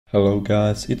Hello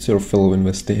guys, it's your fellow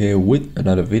investor here with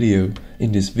another video.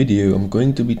 In this video I'm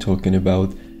going to be talking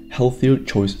about Healthier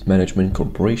Choices Management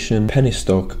Corporation penny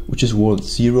stock, which is worth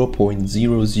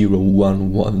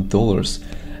 $0.0011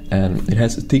 and it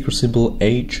has a ticker symbol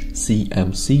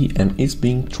HCMC and is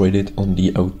being traded on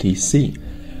the OTC.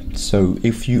 So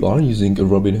if you are using a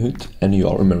Robinhood and you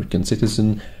are an American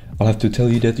citizen, I'll have to tell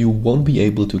you that you won't be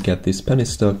able to get this penny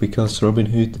stock because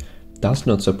Robinhood does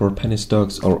not support penny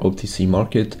stocks or OTC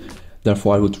market.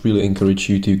 Therefore, I would really encourage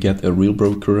you to get a real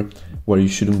broker where you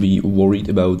shouldn't be worried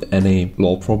about any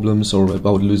law problems or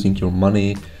about losing your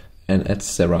money and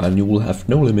etc. And you will have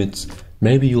no limits.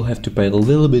 Maybe you'll have to pay a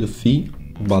little bit of fee,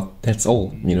 but that's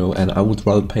all, and I would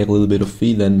rather pay a little bit of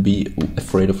fee than be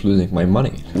afraid of losing my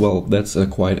money. Well, that's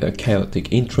quite a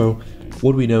chaotic intro.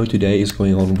 What we know today is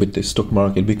going on with the stock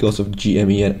market because of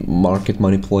GME and market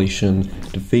manipulation,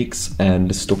 the VIX, and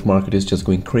the stock market is just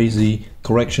going crazy.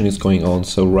 Correction is going on,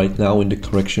 so right now in the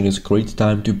correction is a great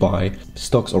time to buy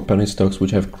stocks or penny stocks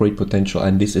which have great potential,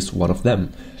 and this is one of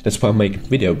them. That's why I'm making a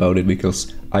video about it,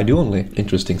 because I do only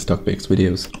interesting stock picks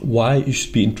videos. Why you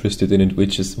should be interested in it,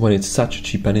 which is when it's such a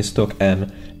cheap penny stock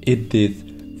and it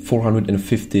did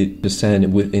 450%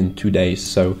 within 2 days.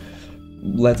 So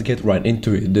let's get right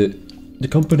into it. The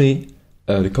company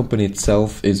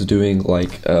itself is doing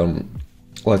like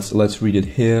let's read it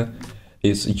here.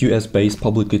 Is a US-based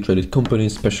publicly traded company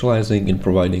specializing in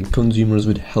providing consumers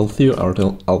with healthier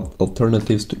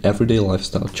alternatives to everyday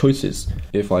lifestyle choices.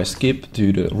 If I skip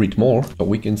to the read more,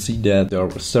 we can see that they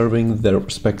are serving their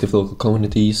respective local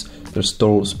communities. Their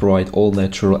stores provide all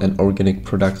natural and organic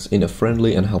products in a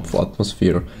friendly and helpful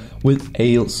atmosphere, with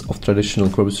aisles of traditional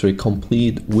grocery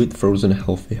complete with frozen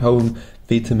healthy home,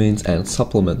 vitamins and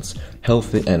supplements,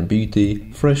 healthy and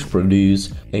beauty, fresh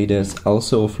produce. ADAS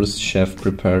also offers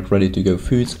chef-prepared ready-to-go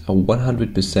foods, a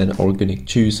 100% organic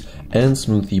juice and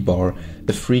smoothie bar,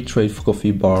 a free trade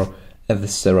coffee bar,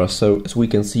 etc. So as we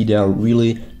can see, they are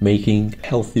really making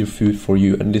healthier food for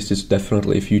you, and this is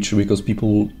definitely a future because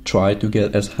people will try to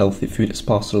get as healthy food as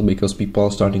possible because people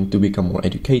are starting to become more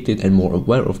educated and more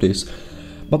aware of this.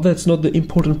 But that's not the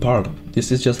important part. This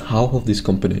is just half of this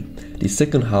company. The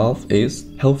second half is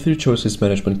Healthier Choices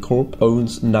Management Corp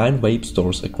owns 9 vape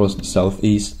stores across the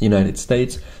southeast United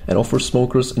States and offers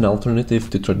smokers an alternative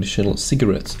to traditional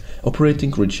cigarettes,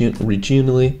 operating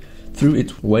regionally through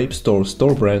its vape store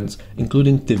brands,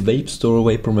 including the Vape Store,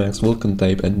 VaporMax, Vulcan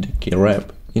Tape, and the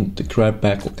Grab. In the Grab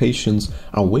Bag locations,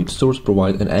 our vape stores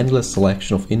provide an endless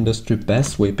selection of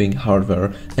industry-best vaping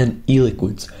hardware and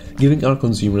e-liquids, giving our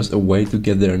consumers a way to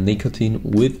get their nicotine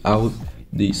without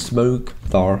the smoke,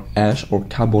 tar, ash or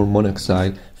carbon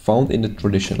monoxide found in the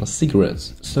traditional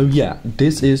cigarettes. So yeah,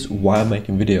 this is why I'm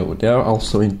making video. They are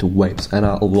also into vapes and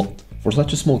are a lot. For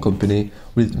such a small company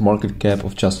with market cap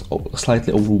of just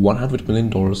slightly over $100 million,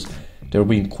 they're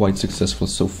being quite successful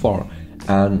so far.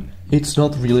 And it's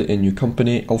not really a new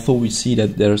company, although we see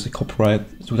that there's a copyright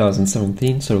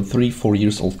 2017, so 3-4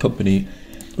 years old company.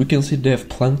 We can see they have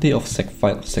plenty of SEC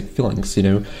filings,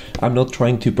 I'm not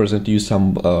trying to present you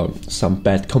some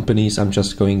bad companies, I'm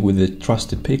just going with the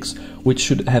trusted picks, which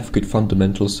should have good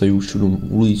fundamentals, so you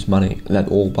shouldn't lose money at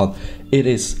all. But it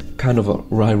is kind of a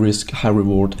high risk, high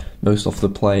reward most of the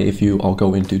play if you all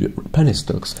go into the penny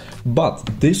stocks. But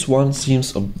this one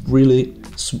seems really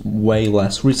way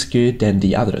less risky than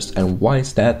the others. And why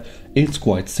is that? It's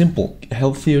quite simple.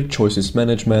 Healthier Choices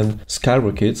Management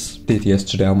skyrockets, did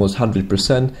yesterday almost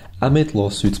 100% amid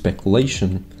lawsuit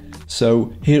speculation.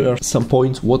 So here are some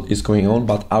points what is going on,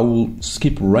 but I will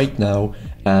skip right now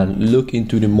and look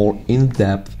into the more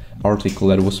in-depth article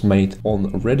that was made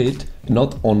on Reddit,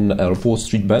 not on Wall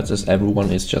Street Bets, as everyone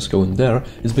is just going there.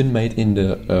 It's been made in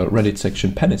the Reddit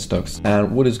section penny stocks.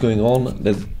 And what is going on,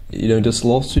 that this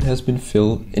lawsuit has been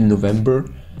filed in November,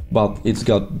 but it's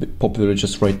got popular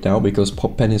just right now because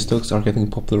penny stocks are getting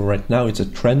popular right now. It's a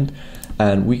trend,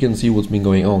 and we can see what's been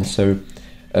going on. So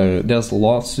there's a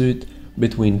lawsuit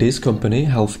between this company,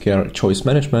 Healthcare Choice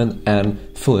Management, and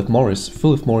Philip Morris.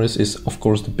 Philip Morris is of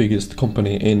course the biggest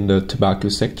company in the tobacco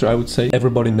sector, I would say.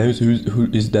 Everybody knows who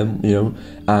is them,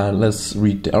 and let's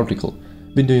read the article.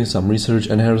 Been doing some research,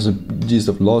 and here's a gist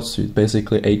of lawsuit.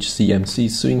 Basically, HCMC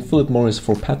suing Philip Morris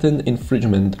for patent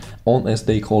infringement on, as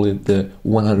they call it, the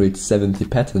 170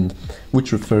 patent,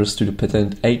 which refers to the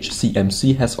patent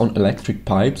HCMC has on electric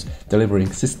pipes,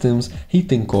 delivering systems,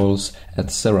 heating coils,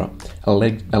 etc.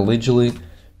 Allegedly,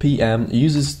 PM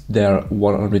uses their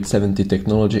 170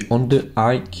 technology on the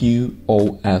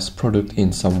IQOS product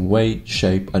in some way,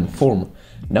 shape and form.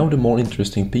 Now the more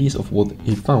interesting piece of what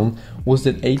he found was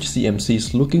that HCMC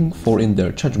is looking for in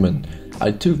their judgment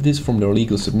I took this from their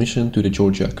legal submission to the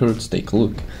Georgia courts. Take a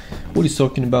look. What he's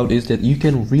talking about is that you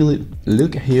can really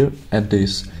look here at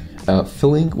this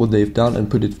filling, what they've done, and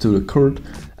put it to the court.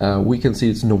 We can see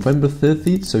it's November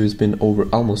 30th, so it's been over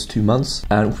almost 2 months.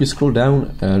 And if we scroll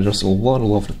down, there's a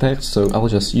lot of text, so I'll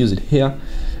just use it here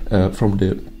from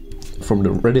the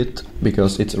Reddit,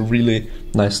 because it's really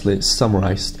nicely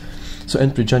summarized. So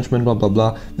entry judgment, blah blah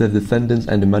blah. The defendants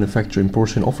and the manufacturing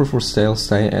portion offer for sale,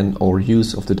 say, and or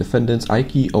use of the defendant's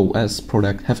IQOS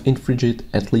product have infringed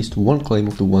at least one claim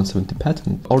of the 170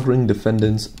 patent, ordering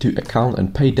defendants to account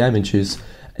and pay damages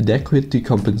adequate to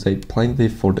compensate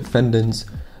plaintiff for defendants'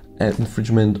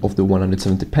 infringement of the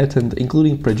 170 patent,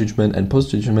 including prejudgment and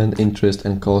post-judgment interest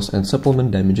and cost and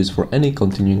supplement damages for any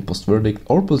continuing post-verdict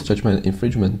or post-judgment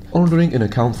infringement, ordering an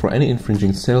account for any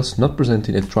infringing sales not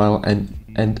presented at trial, and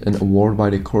an award by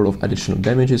the court of additional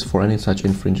damages for any such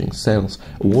infringing sales,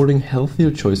 awarding Healthier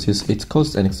Choices its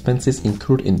costs and expenses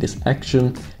incurred in this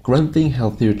action, granting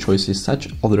Healthier Choices such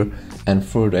other and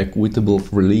further equitable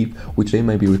relief which they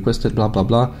may be requested, blah blah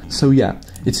blah. So yeah,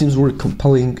 it seems really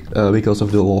compelling because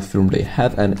of the law firm they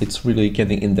have, and it's really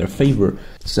getting in their favor.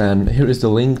 And here is the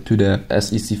link to the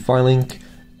SEC filing,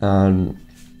 and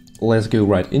let's go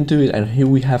right into it. And here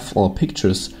we have all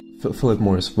pictures. Philip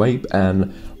Morris Vape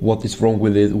and what is wrong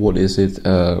with it, what is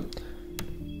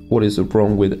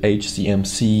wrong with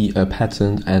HCMC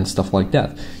patent and stuff like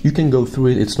that. You can go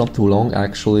through it, it's not too long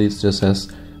actually, it just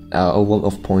has a lot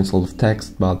of points, a lot of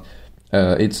text, but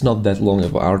it's not that long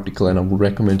of an article, and I would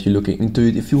recommend you looking into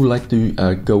it if you would like to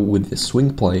go with the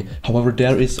swing play. However,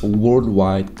 there is a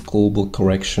worldwide global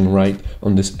correction right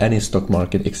on this any stock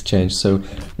market exchange, so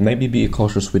maybe be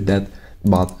cautious with that.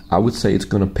 But I would say it's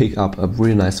gonna pick up a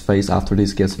really nice phase after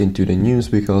this gets into the news,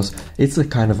 because it's a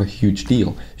kind of a huge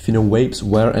deal. If you know, vapes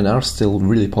were and are still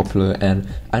really popular, and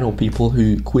I know people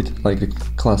who quit like a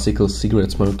classical cigarette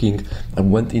smoking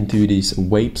and went into these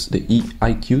vapes, the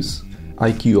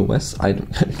IQOS, I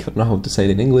don't know how to say it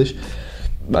in English,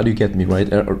 but you get me,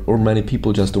 right? Or many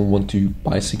people just don't want to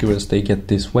buy cigarettes, they get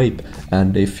this vape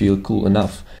and they feel cool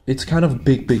enough. It's kind of a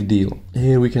big deal.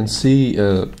 Here we can see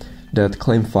that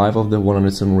claim 5 of the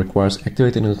 107 requires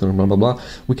activating blah blah blah.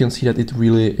 We can see that it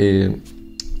really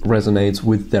resonates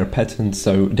with their patent,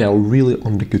 so they are really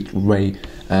on the good way.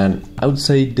 And I would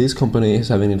say this company is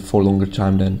having it for a longer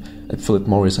time than Philip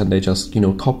Morris, and they just, you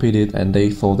know, copied it and they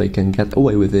thought they can get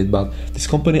away with it. But this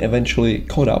company eventually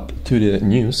caught up to the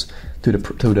news, to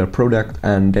their product,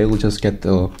 and they will just get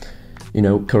the, you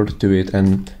know, caught to it,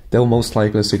 and they'll most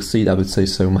likely succeed, I would say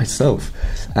so myself.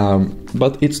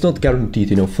 But it's not guaranteed,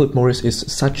 you know. Philip Morris is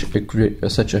such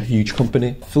a huge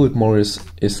company. Philip Morris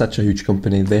is such a huge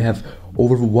company. They have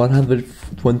over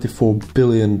 $124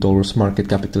 billion market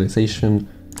capitalization,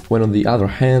 when on the other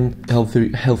hand,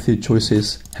 Healthier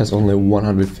Choices has only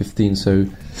 115, so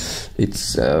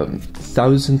it's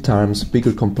 1,000 times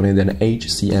bigger company than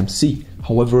HCMC.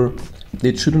 However,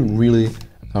 it shouldn't really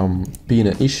being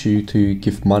an issue to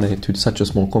give money to such a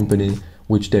small company,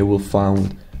 which they will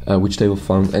find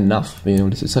enough. You know,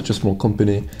 this is such a small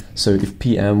company, so if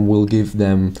PM will give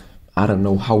them, I don't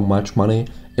know how much money,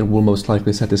 it will most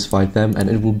likely satisfy them, and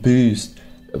it will boost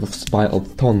by a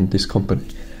ton this company,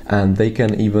 and they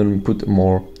can even put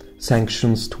more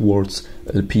sanctions towards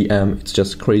the PM. It's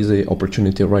just crazy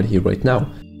opportunity right here, right now.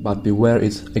 But beware,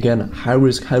 it's again high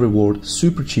risk, high reward,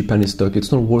 super cheap penny stock.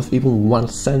 It's not worth even 1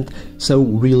 cent. So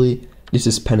really, this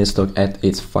is penny stock at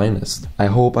its finest. I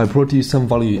hope I brought you some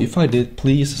value. If I did,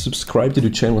 please subscribe to the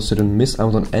channel so you don't miss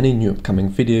out on any new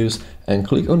upcoming videos, and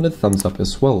click on the thumbs up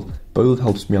as well. Both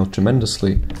helps me out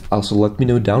tremendously. Also, let me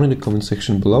know down in the comment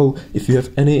section below if you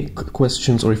have any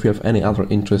questions or if you have any other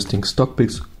interesting stock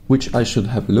picks which I should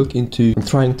have a look into. I'm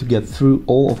trying to get through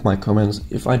all of my comments.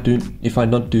 If I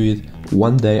not do it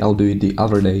one day, I'll do it the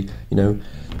other day, you know.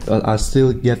 But I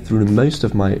still get through most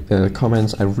of my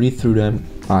comments. I read through them,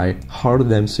 I heart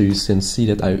them so you can see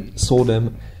that I saw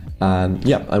them. And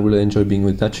yeah, I really enjoy being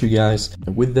with you guys.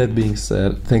 And with that being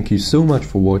said, thank you so much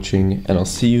for watching, and I'll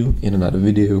see you in another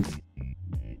video.